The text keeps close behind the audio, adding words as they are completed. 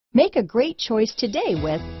Make a great choice today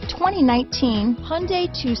with 2019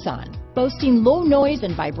 Hyundai Tucson. Boasting low noise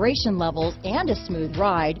and vibration levels and a smooth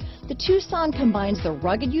ride, the Tucson combines the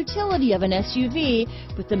rugged utility of an SUV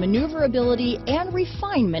with the maneuverability and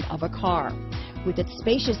refinement of a car. With its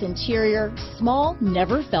spacious interior, small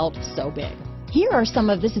never felt so big. Here are some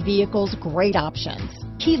of this vehicle's great options: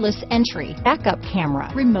 keyless entry, backup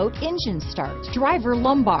camera, remote engine start, driver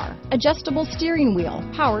lumbar, adjustable steering wheel,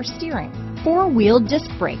 power steering, four-wheel disc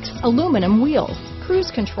brakes, aluminum wheels, cruise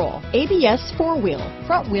control, ABS four-wheel,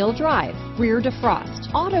 front-wheel drive, rear defrost,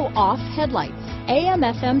 auto-off headlights,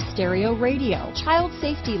 AM/FM stereo radio, child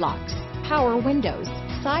safety locks, power windows,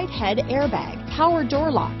 side head airbag, power door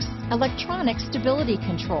locks, electronic stability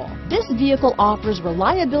control. This vehicle offers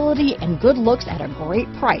reliability and good looks at a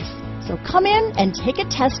great price. So come in and take a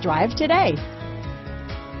test drive today.